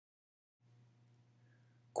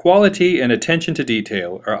Quality and attention to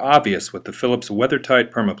detail are obvious with the Phillips WEATHER-TITE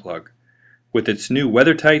Permaplug. With its new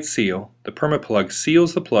WEATHER-TITE seal, the Permaplug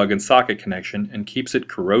seals the plug and socket connection and keeps it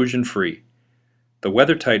corrosion-free. The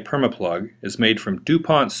WEATHER-TITE Permaplug is made from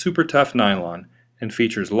DuPont Super Tough nylon and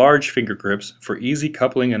features large finger grips for easy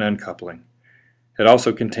coupling and uncoupling. It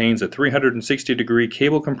also contains a 360-degree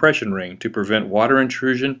cable compression ring to prevent water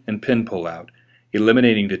intrusion and pin pullout,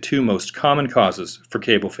 eliminating the two most common causes for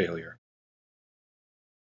cable failure.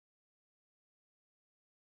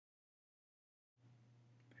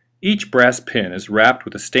 Each brass pin is wrapped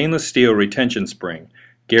with a stainless steel retention spring,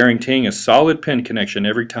 guaranteeing a solid pin connection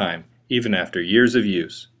every time, even after years of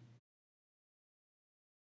use.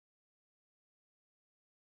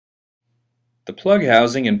 The plug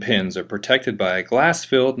housing and pins are protected by a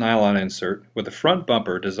glass-filled nylon insert with a front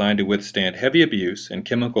bumper designed to withstand heavy abuse and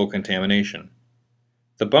chemical contamination.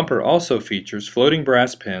 The bumper also features floating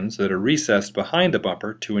brass pins that are recessed behind the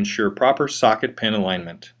bumper to ensure proper socket pin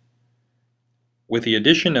alignment. With the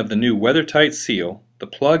addition of the new WEATHER-TITE seal, the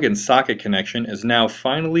plug and socket connection is now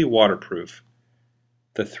finally waterproof.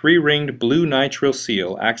 The three-ringed blue nitrile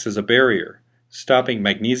seal acts as a barrier, stopping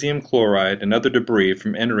magnesium chloride and other debris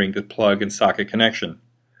from entering the plug and socket connection.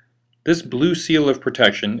 This blue seal of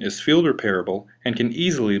protection is field repairable and can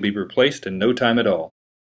easily be replaced in no time at all.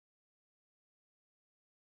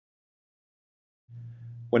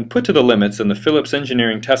 When put to the limits in the Phillips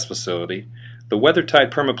engineering test facility, the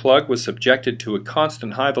WEATHER-TITE Permaplug was subjected to a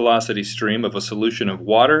constant high-velocity stream of a solution of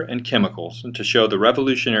water and chemicals to show the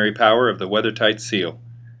revolutionary power of the WEATHER-TITE seal.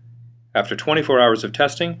 After 24 hours of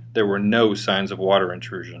testing, there were no signs of water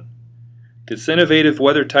intrusion. This innovative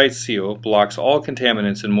WEATHER-TITE seal blocks all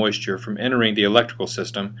contaminants and moisture from entering the electrical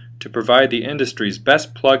system to provide the industry's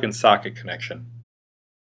best plug and socket connection.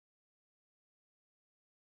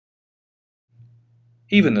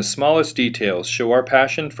 Even the smallest details show our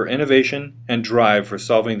passion for innovation and drive for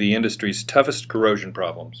solving the industry's toughest corrosion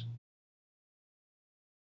problems.